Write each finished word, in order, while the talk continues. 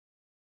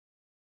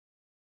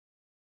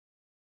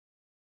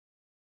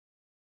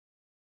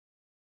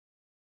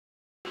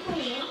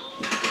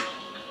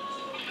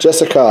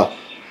Jessica.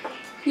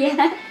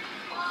 Yeah.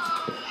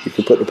 You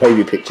can put the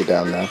baby picture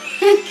down now.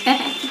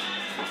 Okay.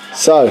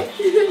 So.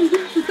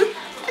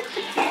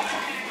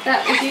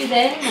 That was you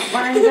then, not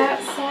worrying about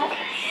SATs.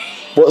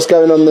 What's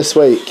going on this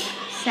week?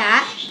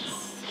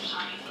 SATs.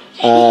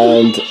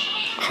 And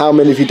how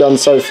many have you done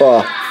so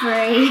far?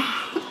 3.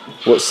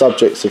 What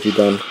subjects have you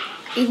done?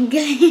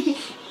 English.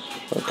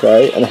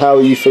 Okay, and how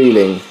are you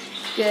feeling?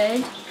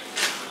 Good.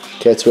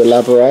 Care to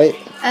elaborate?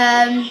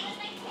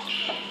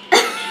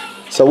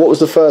 So what was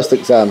the first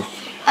exam?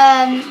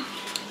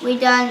 We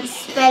done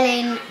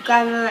spelling,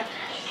 grammar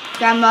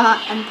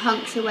and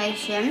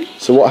punctuation.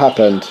 So what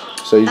happened?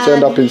 So you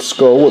turned up in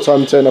school. What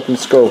time you turned up in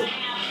school?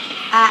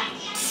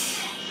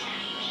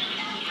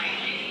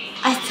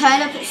 I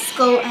turned up at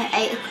school at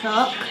 8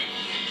 o'clock,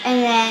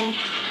 and then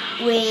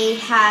we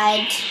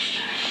had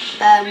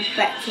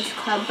breakfast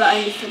club, but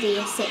only for the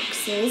year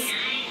 6s.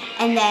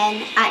 And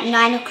then at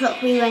 9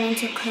 o'clock we went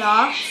into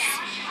class,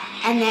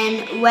 and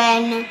then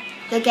when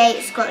the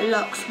gates got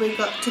locked we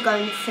got to go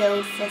in the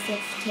field for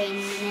 15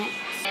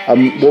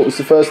 minutes. What was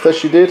the first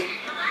test you did?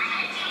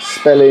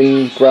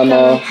 Spelling,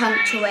 grammar,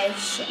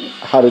 punctuation.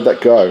 How did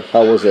that go?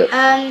 How was it?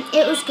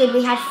 It was good.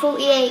 We had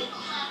 45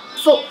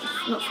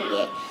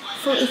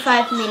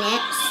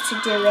 minutes to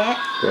do it.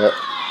 Yeah.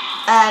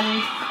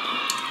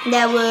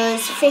 There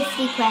was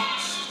 50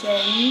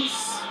 questions.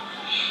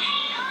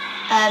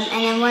 And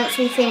then once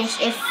we finished,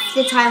 if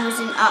the time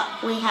wasn't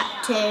up, we had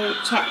to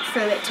check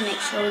through it to make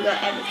sure we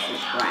got everything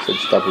right. So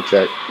just double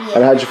check. Yeah.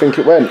 And how did you think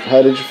it went?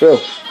 How did you feel?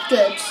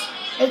 Good.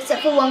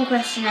 Except for one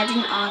question, I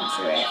didn't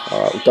answer it.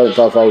 Alright, well, don't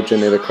divulge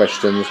any of the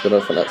questions, but I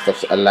don't think that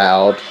stuff's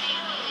allowed.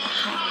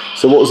 Okay.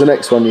 So what was the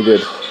next one you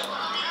did?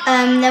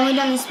 Then we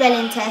done the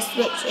spelling test,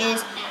 which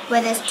is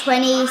where there's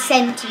 20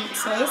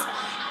 sentences,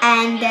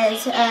 and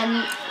there's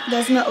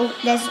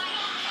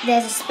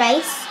a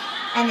space,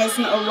 and there's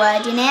not a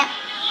word in it.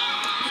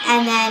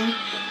 And then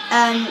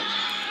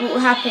what will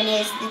happen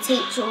is the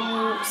teacher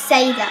will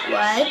say that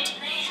word,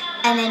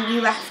 and then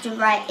you have to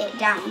write it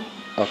down.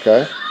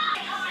 Okay.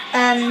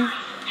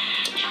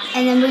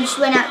 And then we just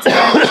went out to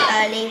lunch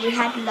early. We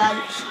had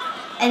lunch,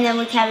 and then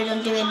we carried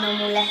on doing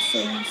normal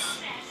lessons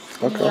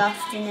in the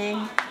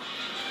afternoon.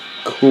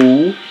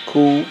 Cool.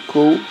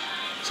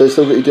 So you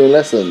still got you doing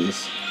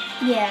lessons?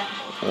 Yeah.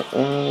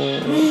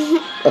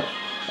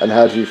 And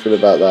how do you feel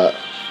about that?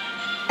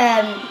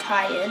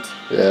 Tired.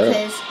 Yeah.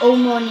 Because all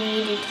morning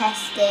you do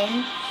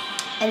testing,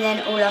 and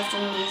then all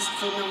afternoon you just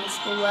do normal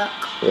schoolwork.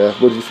 Yeah.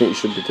 What do you think you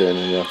should be doing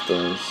in the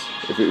afternoons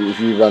if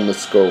you run the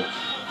school?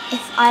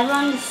 If I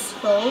run the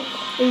school,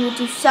 we would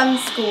do some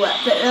schoolwork,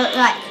 but not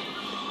like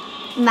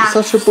maths.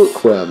 Such a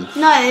bookworm.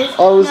 No.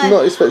 I was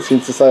not expecting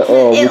to say,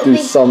 oh, we'll do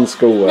some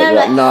schoolwork. No,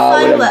 like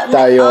we'll have a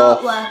day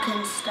off. Artwork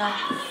and stuff.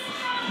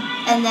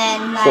 And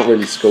then It's not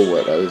really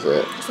schoolwork though, is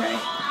it? Sorry.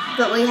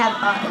 But we have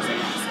art as a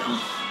lesson.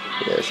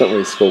 Yeah, it's not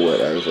really schoolwork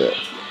though, is it?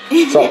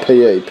 It's like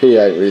PE. PE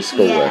ain't really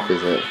schoolwork,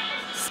 is it?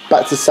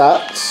 Back to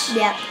SATs.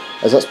 Yep.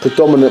 As that's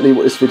predominantly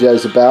what this video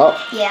is about.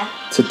 Yeah.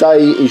 Today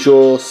is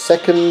your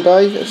second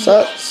day of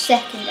SATs?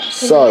 Second day.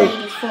 So, we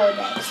only do 4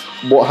 days.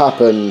 What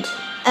happened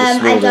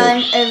this morning? I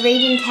done a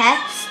reading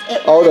test.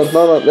 Hold on,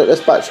 no,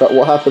 let's backtrack.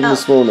 What happened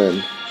this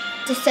morning?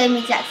 The same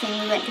exact thing.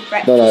 We went to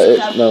breakfast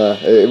club. No,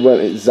 it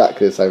weren't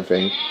exactly the same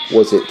thing.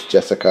 Was it,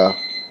 Jessica?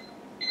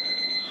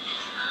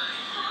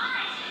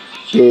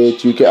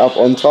 Did you get up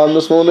on time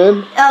this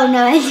morning? Oh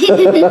no, I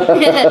didn't.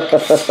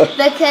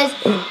 Because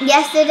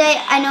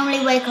yesterday I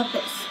normally wake up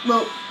at,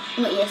 well,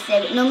 not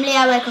yesterday, but normally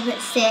I wake up at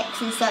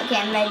 6 and start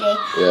getting ready.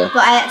 Yeah.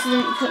 But I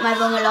accidentally put my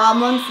wrong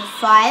alarm on for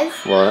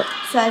 5. Right.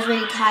 So I was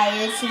really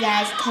tired, so then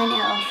I just turned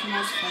it off and I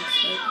just fell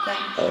asleep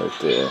again. Oh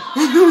dear.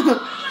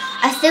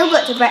 I still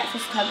got to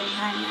breakfast club in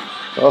time now.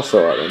 That's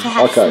alright then. To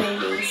have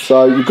smoothies.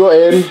 So you got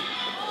in,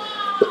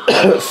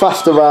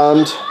 faffed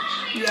around.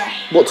 Yeah.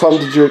 What time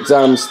did your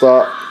exam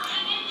start?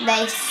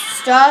 They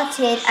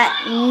started at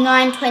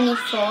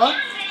 9:24.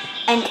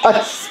 And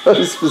That's so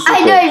specific.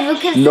 I know,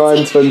 because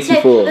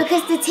 9:24.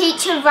 because the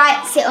teacher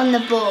writes it on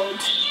the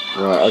board.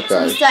 Right, okay.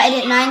 So we started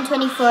at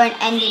 9:24 and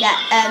ended at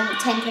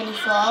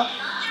 10:24.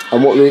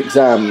 And what were the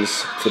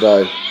exams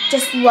today?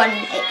 Just one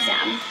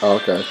exam. Oh,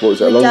 okay. What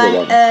was it, a We longer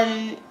one?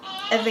 done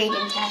a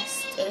reading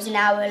test. It was an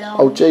hour long.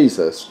 Oh,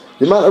 Jesus.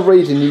 The amount of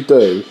reading you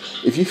do,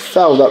 if you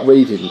fail that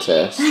reading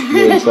test,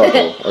 you're in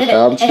trouble. Okay,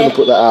 I'm just going to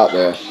put that out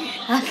there.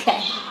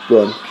 Okay.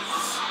 Go on.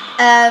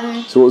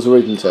 So what was the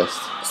reading test?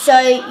 So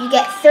you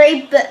get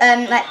 3,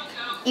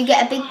 you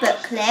get a big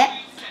booklet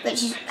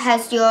which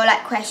has your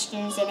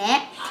questions in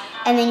it,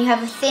 and then you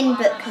have a thin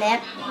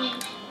booklet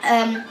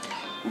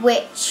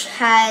which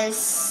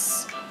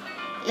has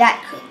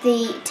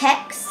the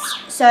text.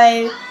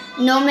 So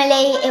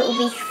normally it will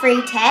be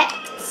 3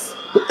 texts.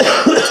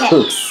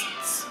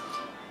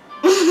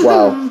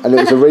 Wow, and it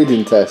was a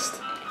reading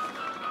test.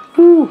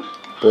 Whew,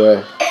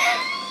 boy.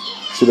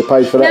 Should have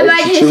paid for that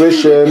extra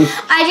tuition.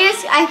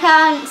 I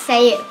can't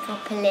say it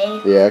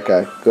properly. Yeah,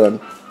 okay, go on.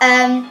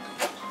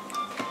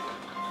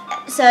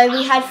 So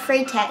we had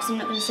 3 texts. I'm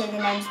not going to say the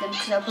names of them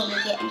because I'll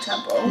probably get in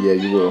trouble. Yeah,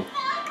 you will.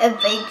 A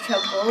big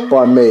trouble.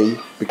 By me,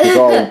 because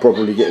I will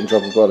probably get in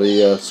trouble by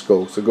the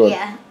school. So go on.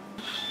 Yeah.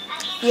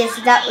 Yeah,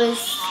 so that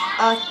was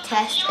our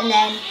test, and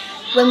then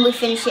when we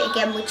finish it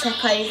again, we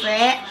check over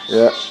it.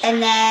 Yeah.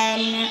 And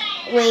then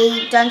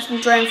we done some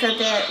drawing for a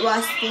bit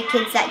whilst the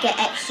kids that get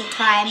extra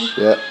time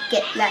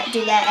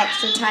do their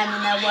extra time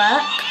in their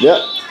work. Yeah.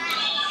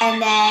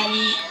 And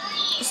then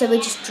so we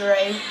just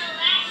drew.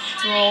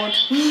 Wow.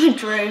 We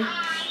drew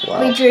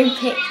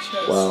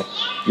pictures. Wow.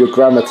 Your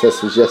grammar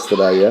test was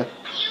yesterday, yeah?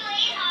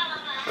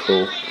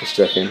 Cool. Just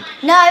checking.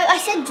 No, I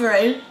said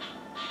drew.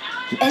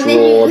 And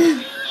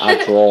Drawed.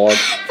 I drawed.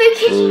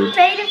 Because you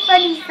made a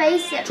funny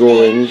face at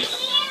Drawing. me.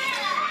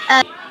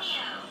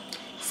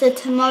 So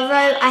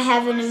tomorrow I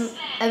have an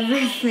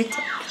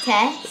arithmetic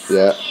test.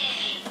 Yeah.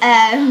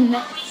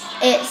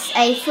 It's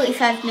a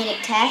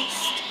 45-minute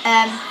test.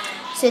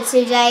 So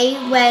today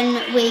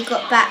when we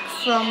got back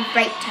from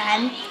break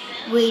time,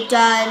 we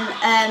done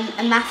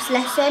a maths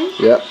lesson.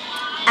 Yeah.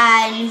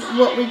 And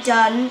what we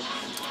done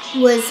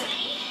was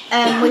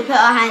we put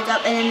our hands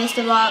up, and then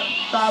Mr.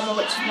 Barber,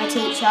 which is my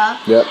teacher,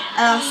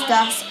 asked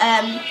us,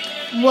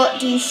 what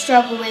do you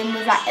struggle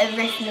with like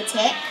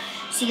arithmetic?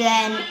 So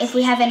then if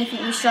we have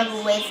anything we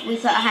struggle with, we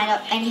put our hand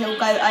up and he'll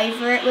go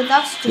over it with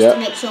us just to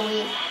make sure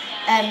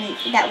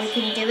that we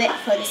can do it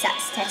for the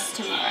SATs test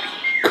tomorrow.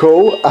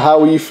 Cool. How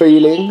are you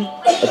feeling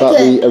about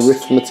the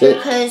arithmetic?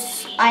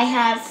 Because I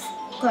have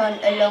gone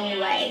a long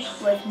way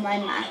with my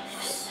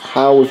maths.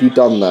 How have you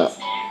done that?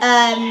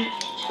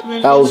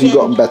 How have you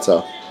gotten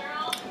better?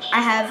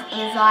 I have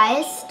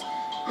revised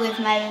with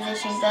my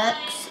revision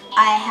books.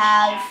 I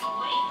have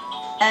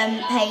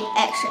paid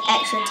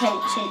extra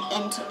attention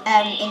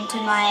into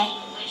my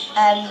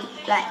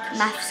like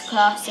maths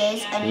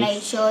classes, and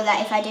made sure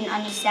that if I didn't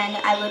understand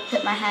it, I would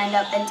put my hand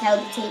up and tell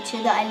the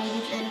teacher that I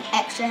needed an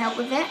extra help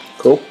with it.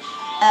 Cool.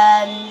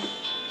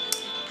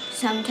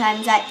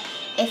 Sometimes like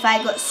if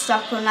I got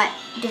stuck on like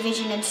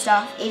division and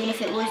stuff, even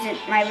if it wasn't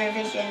my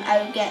revision,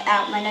 I would get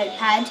out my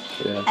notepad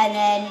and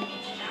then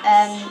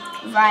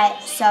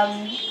write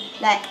some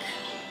like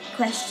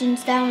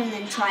questions down and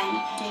then try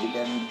and do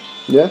them.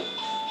 Yeah.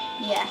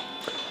 Yeah.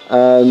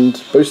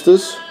 And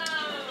boosters?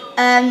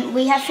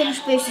 We have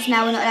finished boosters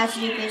now. We're not allowed to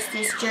do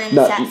boosters during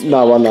the SATs.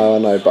 No, I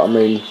know, but I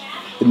mean,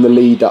 in the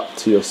lead up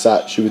to your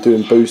SATs, you were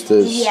doing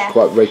boosters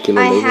quite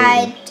regularly.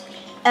 I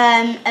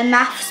had a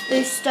maths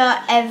booster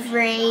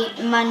every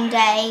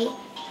Monday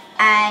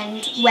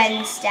and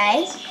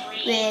Wednesday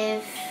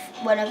with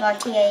one of our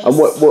TAs. And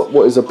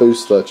what is a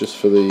booster, just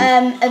for the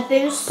a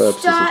booster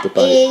purposes of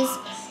debate? Is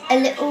a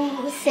little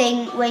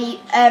thing where you,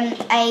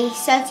 a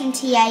certain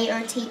TA or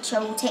a teacher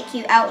will take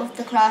you out of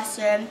the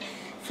classroom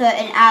for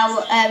an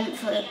hour,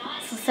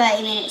 for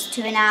 30 minutes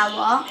to an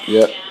hour,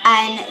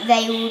 and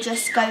they will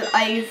just go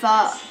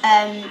over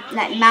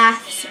like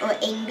maths or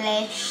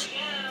English.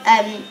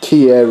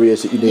 Key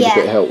areas that you need a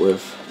bit of help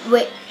with.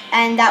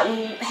 And that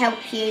will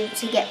help you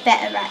to get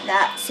better at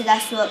that. So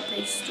that's what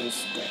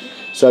boosters do.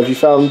 So have you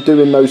found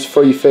doing those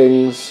 3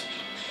 things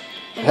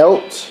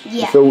helped?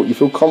 Yeah. You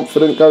feel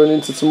confident going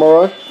into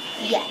tomorrow?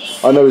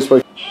 Yes. I know we're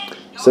supposed.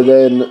 So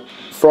then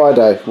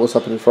Friday, what's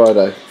happening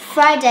Friday?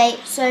 Friday,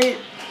 so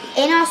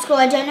in our school,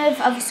 I don't know if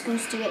other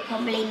schools do it,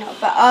 probably not,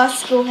 but our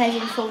school has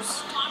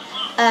enforced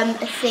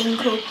a thing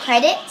called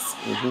credits.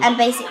 And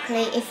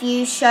basically if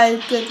you show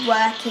good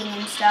working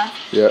and stuff,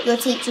 your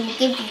teacher will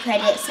give you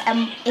credits,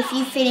 and if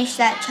you finish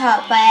that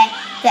chart by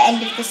the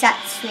end of the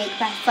SATs week,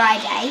 by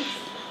Friday,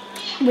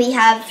 we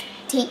have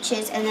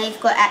teachers and they've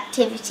got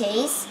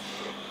activities.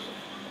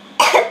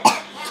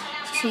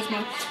 Excuse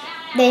me.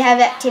 They have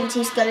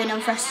activities going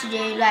on for us to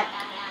do like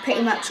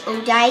pretty much all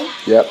day.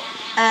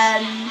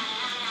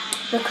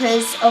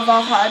 Because of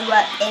our hard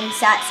work in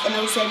SATs, and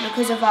also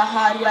because of our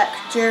hard work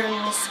during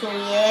the school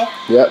year.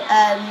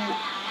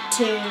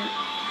 To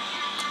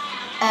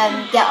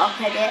get our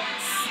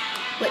credits,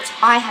 which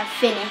I have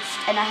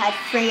finished, and I had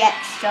 3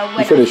 extra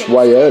when you finished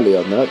way early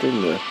on that,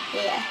 didn't you?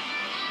 Yeah.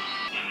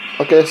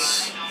 I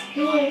guess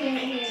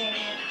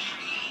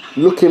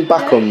looking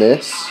back on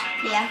this,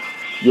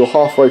 you're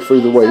halfway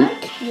through the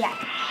week.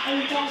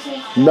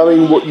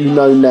 Knowing what you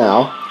know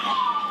now,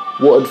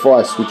 what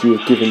advice would you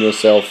have given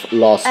yourself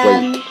last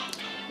week?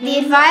 The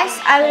advice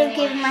I would have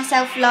given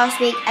myself last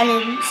week, and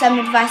then some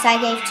advice I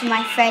gave to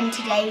my friend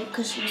today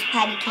because she was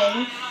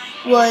panicking,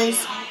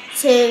 was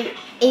to,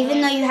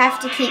 even though you have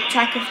to keep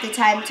track of the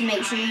time to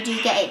make sure you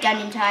do get it done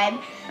in time,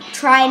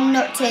 try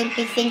not to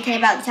be thinking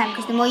about the time,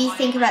 because the more you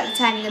think about the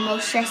time, the more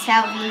stressed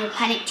out and the more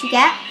panicked you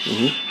get,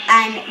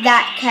 and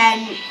that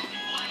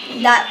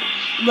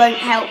won't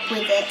help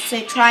with it.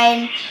 So try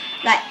and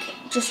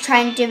just try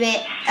and do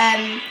it.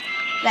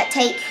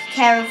 Take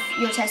care of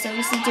your test.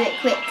 Obviously do it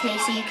quickly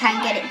so you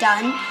can get it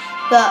done,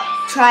 but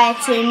try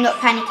to not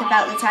panic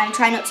about the time.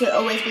 Try not to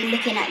always be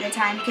looking at the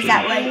time, because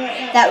that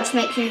will just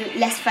make you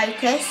less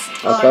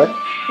focused on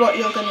what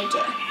you're going to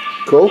do.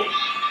 Cool.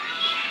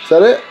 Is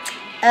that it?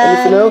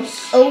 Anything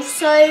else?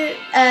 Also,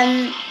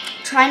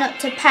 try not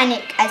to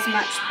panic as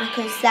much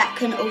because that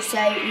can also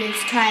lose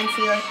time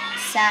for your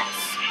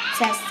SATs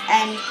test,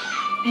 and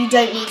you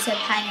don't need to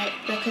panic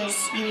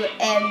because you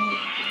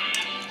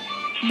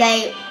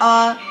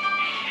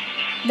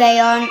they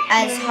aren't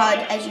as hard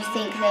as you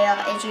think they are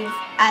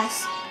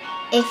as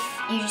if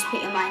you just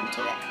put your mind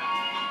to it.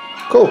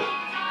 Cool.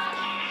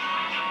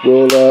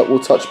 We'll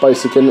touch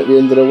base again at the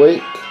end of the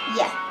week.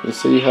 Yeah. And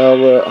see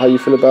how you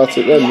feel about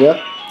it then.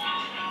 Yeah.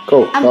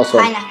 Cool. Nice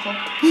pineapple.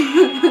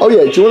 Oh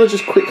yeah. Do you want to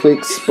just quickly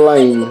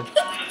explain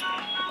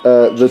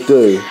the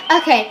do?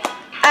 Okay.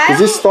 Because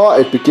this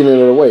started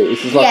beginning of the week.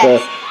 This is like a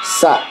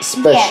SAT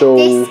special.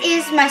 Yeah, this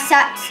is my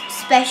SAT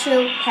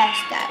special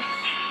hairstyle,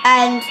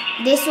 and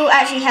this will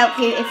actually help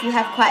you if you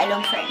have quite a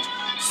long fringe.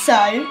 So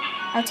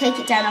I'll take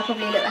it down. I'll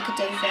probably look like a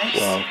doofus.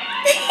 Wow.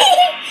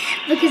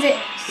 Because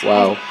it's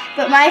wow.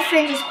 But my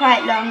fringe is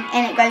quite long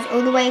and it goes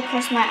all the way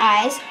across my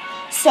eyes.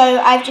 So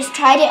I've just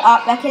tied it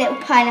up like a little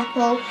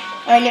pineapple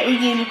or a little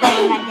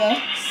unicorn like this.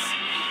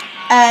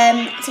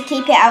 To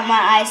keep it out of my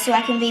eyes so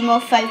I can be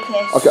more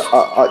focused. Okay,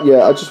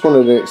 I just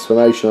wanted an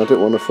explanation. I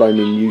didn't want to flame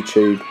in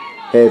YouTube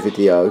hair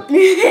video.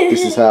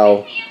 This is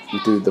how you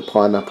do the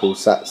pineapple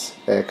SATs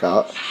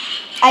haircut.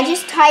 I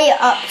just tie it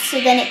up so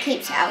then it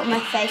keeps it out of my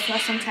face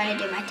whilst I'm trying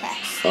to do my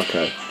test.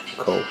 Okay,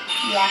 cool.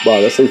 Yeah.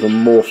 Wow, that's even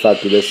more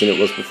fabulous than it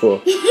was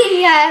before.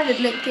 Yeah, I haven't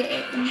looked at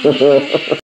it.